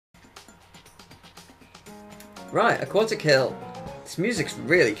Right, Aquatic Hill. This music's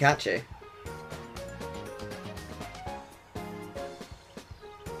really catchy.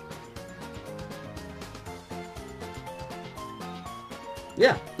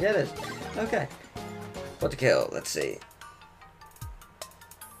 Yeah, it is. Okay. Aquatic Hill, let's see.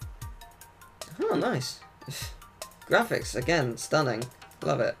 Oh, nice. Graphics, again, stunning.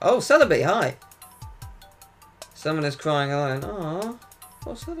 Love it. Oh, Celebi, hi! Someone is crying alone. Aww.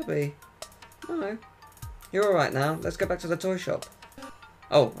 Oh, Celebi. No. You're alright now. Let's go back to the toy shop.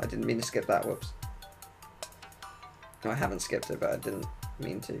 Oh, I didn't mean to skip that. Whoops. No, I haven't skipped it, but I didn't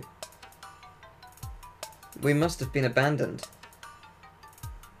mean to. We must have been abandoned.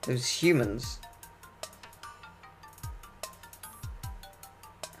 Those humans.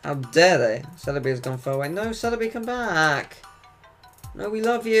 How dare they? Celebi has gone far away. No, Celebi, come back! No, we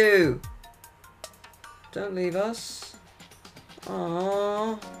love you! Don't leave us.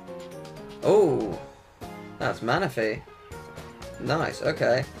 Aww. Oh, that's Manaphy. Nice,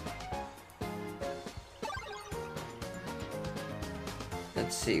 okay.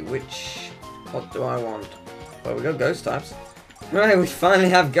 Let's see, what do I want? Well, we got ghost types. Hooray, we finally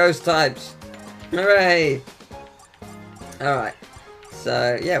have ghost types! Hooray! Alright,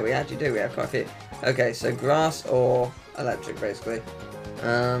 so yeah, we actually do, we have quite a few. Okay, so grass or electric, basically.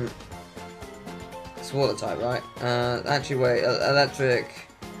 It's water type, right? Actually, wait, electric,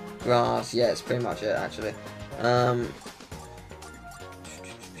 grass, yeah, it's pretty much it, actually. The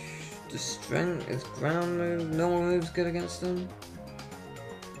strength is ground move, normal moves good against them.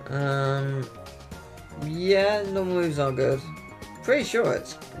 Yeah, normal moves are good. Pretty sure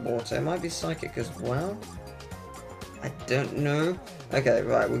it's water, it might be psychic as well. I don't know. Okay,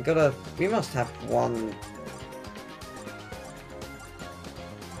 right, we must have one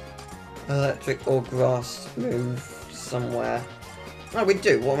electric or grass move somewhere. Oh, we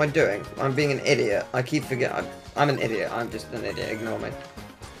do. What am I doing? I'm being an idiot. I keep forgetting. I'm an idiot. I'm just an idiot. Ignore me.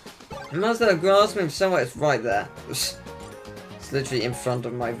 We must have a grass move somewhere. It's right there. It's literally in front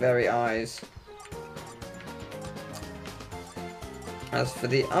of my very eyes. As for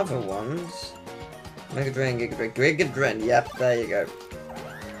the other ones, Mega Drain, Giga Drain, Giga Drain. Yep, there you go.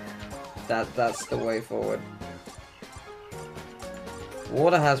 That's the way forward.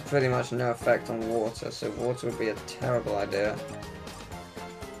 Water has pretty much no effect on water, so water would be a terrible idea.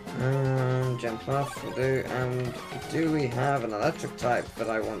 Jump off will do, and do we have an electric type that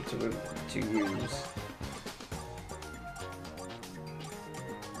I want to use?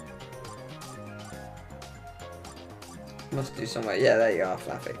 Must do somewhere. Yeah, there you are,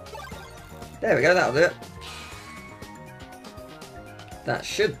 Flaffy. There we go, that'll do it. That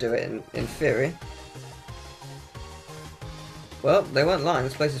should do it in theory. Well, they weren't lying,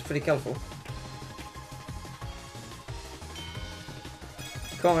 this place is pretty colourful.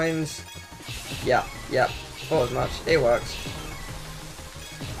 Coins. Yeah, thought as much. It works.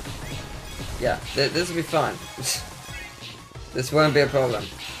 Yeah, this will be fine. This won't be a problem.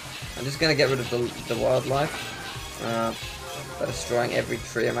 I'm just going to get rid of the wildlife. By destroying every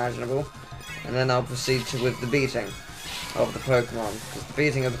tree imaginable. And then I'll proceed with the beating of the Pokemon. Because the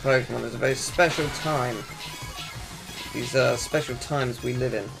beating of the Pokemon is a very special time. These are special times we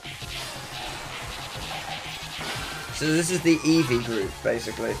live in. So this is the Eevee group,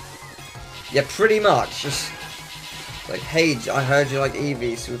 basically. Yeah, pretty much. Just like, hey, I heard you like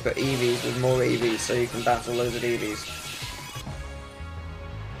Eevees, so we've got Eevees with more Eevees, so you can battle loads of Eevees.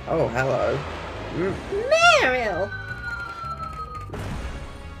 Oh, hello. Mariel!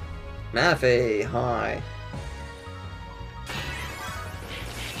 Manaphy, hi.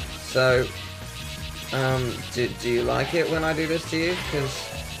 So, do you like it when I do this to you? Because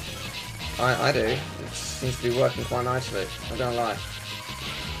I do. It seems to be working quite nicely. I don't lie.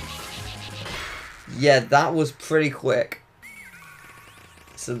 Yeah, that was pretty quick.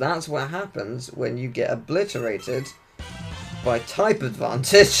 So that's what happens when you get obliterated by type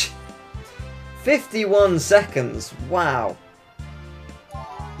advantage. 51 seconds. Wow.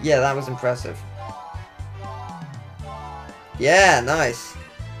 Yeah, that was impressive. Yeah, nice.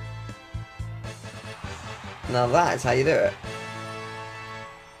 Now that is how you do it.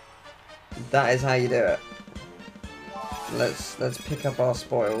 That is how you do it. Let's pick up our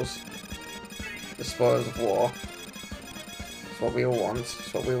spoils. The spoils of war. It's what we all want.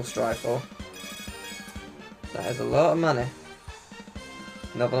 It's what we all strive for. That is a lot of money.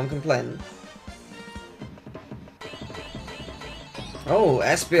 Not that I'm complaining. Oh,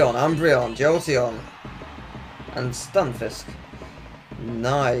 Espeon, Umbreon, Jolteon, and Stunfisk.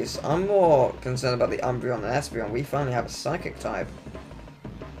 Nice. I'm more concerned about the Umbreon and Espeon. We finally have a Psychic type.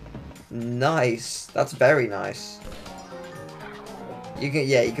 Nice. That's very nice. You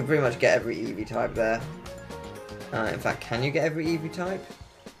can pretty much get every Eevee type there. In fact, can you get every EV type?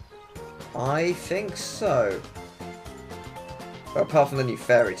 I think so. Well, apart from the new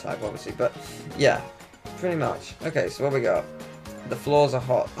fairy type, obviously, but yeah, pretty much. Okay, so what we got? The floors are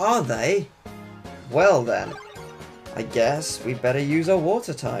hot. Are they? Well then, I guess we better use our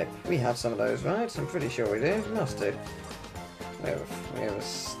water type. We have some of those, right? I'm pretty sure we do. We must do. We have a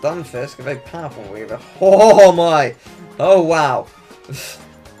Stunfisk, a very powerful one. We have a... Oh my! Oh wow!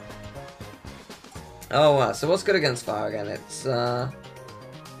 Oh wow, so what's good against fire again? It's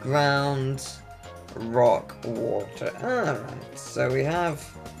ground, rock, water. Alright, so we have...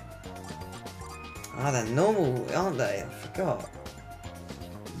 Ah, they're normal, aren't they? I forgot.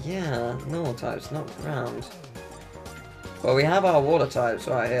 Yeah, normal types, not ground. Well, we have our water types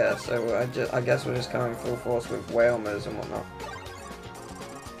right here, so I guess we're just coming full force with Whalmers and whatnot.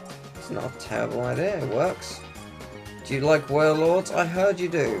 It's not a terrible idea, it works. Do you like Whale Lords? I heard you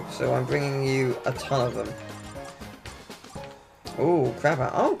do, so I'm bringing you a ton of them. Ooh,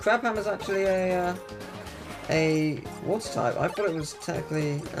 Crabhammer. Oh, Crabhammer's actually a water type. I thought it was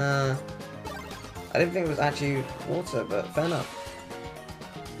technically, I didn't think it was actually water, but fair enough.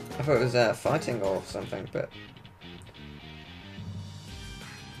 I thought it was fighting or something, but...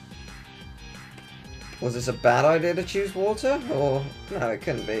 Was this a bad idea to choose water? Or... No, it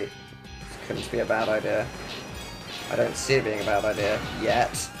couldn't be. It couldn't be a bad idea. I don't see it being a bad idea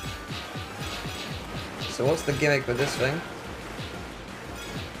yet. So what's the gimmick with this thing?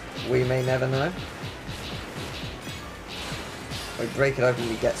 We may never know. We break it open,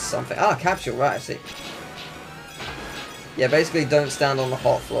 we get something. Ah, capsule, right, I see. Yeah, basically don't stand on the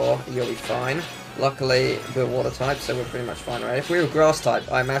hot floor, you'll be fine. Luckily, we're water type, so we're pretty much fine, right? If we were grass type,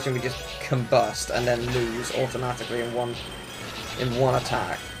 I imagine we just combust and then lose automatically in one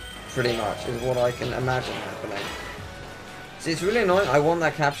attack. Pretty much, is what I can imagine happening. See, it's really annoying. I want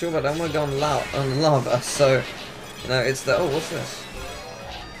that capsule, but I don't want to go on lava, so... You know, it's the... Oh, what's this?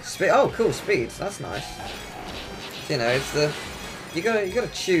 Speed. Oh, cool, speed. That's nice. So, you know, it's the... You gotta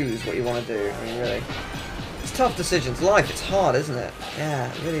choose what you want to do. I mean, really. It's tough decisions. Life, it's hard, isn't it?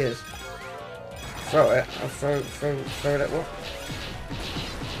 Yeah, it really is. Throw it. I'll throw it at what?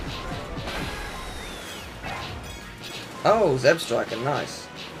 Oh, Zeb Striker, nice.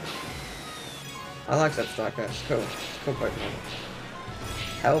 I like Zeb Striker, it's cool. It's a cool Pokemon.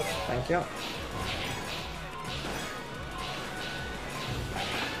 Health, thank you.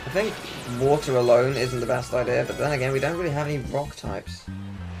 I think water alone isn't the best idea, but then again, we don't really have any rock types.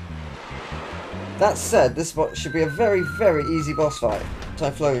 That said, this should be a very, very easy boss fight.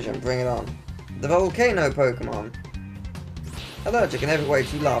 Typhlosion, bring it on. The Volcano Pokemon. Allergic in every way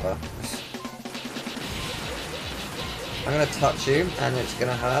to lava. I'm going to touch you, and it's going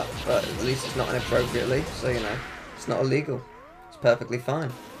to hurt, but at least it's not inappropriately, so you know, it's not illegal. It's perfectly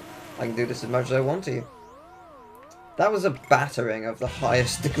fine. I can do this as much as I want to you. That was a battering of the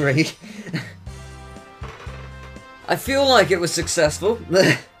highest degree. I feel like it was successful.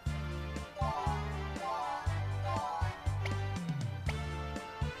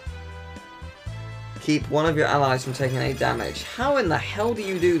 Keep one of your allies from taking any damage. How in the hell do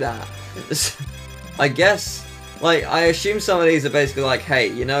you do that? I guess, like, I assume some of these are basically like, hey,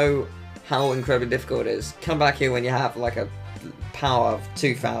 you know how incredibly difficult it is? Come back here when you have, like, a power of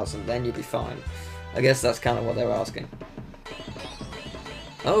 2,000, then you'll be fine. I guess that's kind of what they were asking.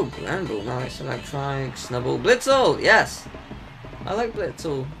 Oh, Granbull, nice. I like Trike, Snubbull, Blitzel, yes! I like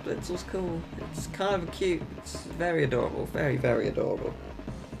Blitzel. Blitzel's cool. It's kind of cute. It's very adorable. Very, very adorable.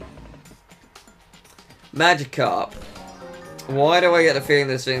 Magikarp. Why do I get the feeling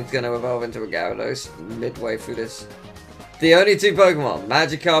this thing's going to evolve into a Gyarados midway through this? The only two Pokemon,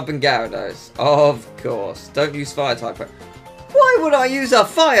 Magikarp and Gyarados. Of course. Don't use Fire-type. Why would I use a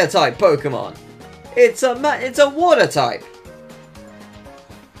Fire-type Pokemon? It's a Water-type.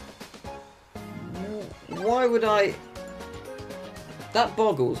 Why would I... That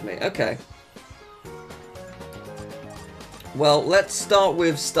boggles me. Okay. Well, let's start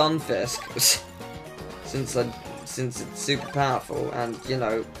with Stunfisk. Since it's super powerful and, you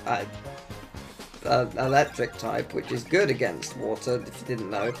know, electric type, which is good against water, if you didn't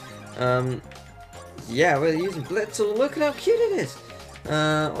know. Yeah, we're using Blitzel. Look at how cute it is.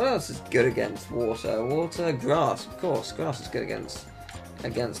 What else is good against water? Water, grass, of course. Grass is good against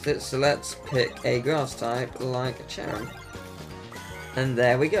it. So let's pick a grass type like a Charon. And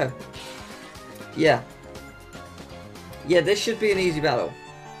there we go. Yeah. Yeah, this should be an easy battle.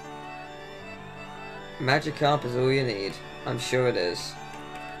 Magikarp is all you need. I'm sure it is.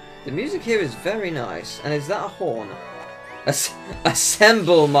 The music here is very nice. And is that a horn?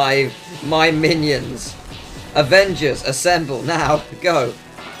 Assemble my minions. Avengers, assemble now. Go.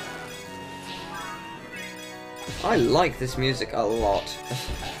 I like this music a lot.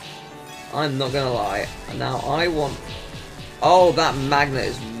 I'm not gonna lie. Now I want... Oh, that magnet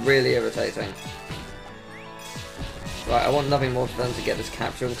is really irritating. Right, I want nothing more for them to get this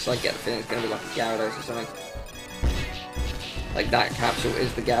capsule, because I get the feeling it's gonna be like a Gyarados or something. Like, that capsule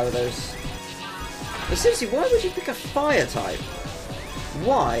is the Gyarados. But seriously, why would you pick a fire type?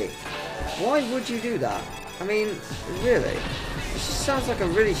 Why? Why would you do that? I mean, really? It just sounds like a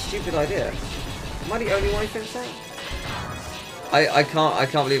really stupid idea. Am I the only one who thinks that? I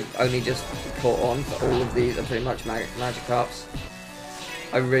can't believe only just caught on for all of these are pretty much Magikarps.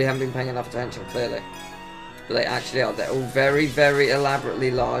 I really haven't been paying enough attention, clearly. But they actually are. They're all very, very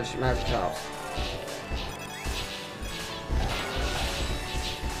elaborately large Magikarps.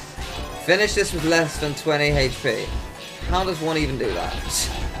 Finish this with less than 20 HP. How does one even do that?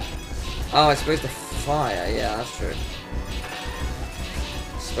 Oh, I suppose the fire. Yeah, that's true.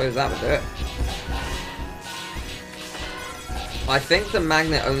 I suppose that would do it. I think the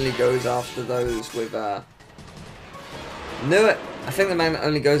magnet only goes after those with, Knew it! I think the magnet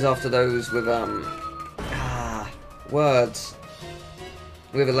only goes after those with, words.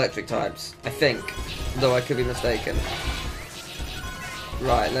 With electric types. I think. Though I could be mistaken.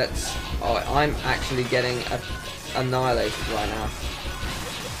 Right, let's... Oh, I'm actually getting annihilated right now.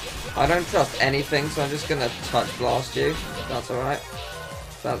 I don't trust anything, so I'm just gonna touch blast you. That's alright.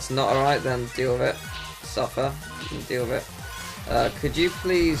 If that's not alright, then deal with it. Suffer. Deal with it. Could you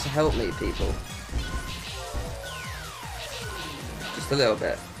please help me, people? Just a little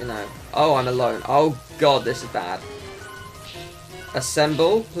bit, you know. Oh, I'm alone. Oh god, this is bad.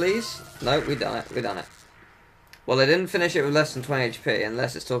 Assemble, please. No, we done it. We done it. Well, I didn't finish it with less than 20 HP,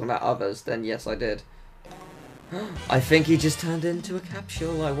 unless it's talking about others, then yes, I did. I think he just turned into a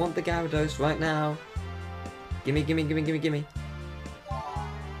capsule. I want the Gyarados right now. Gimme, gimme, gimme, gimme, gimme.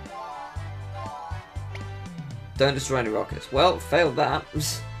 Don't destroy any rockets. Well, failed that.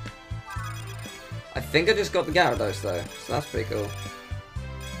 I think I just got the Gyarados though, so that's pretty cool.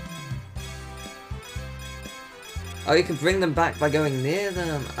 Oh, you can bring them back by going near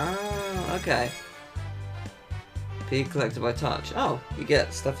them. Ah, okay. P collected by touch. Oh, you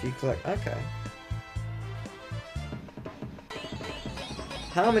get stuff you collect. Okay.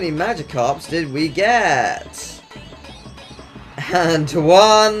 How many Magikarps did we get? And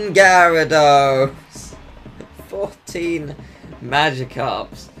one Gyarados. 14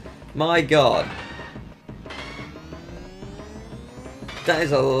 Magikarps. My god. That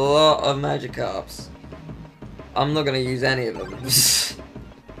is a lot of Magikarps. I'm not going to use any of them.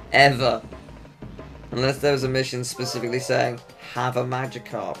 Ever. Unless there was a mission specifically saying, have a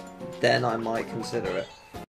Magikarp. Then I might consider it.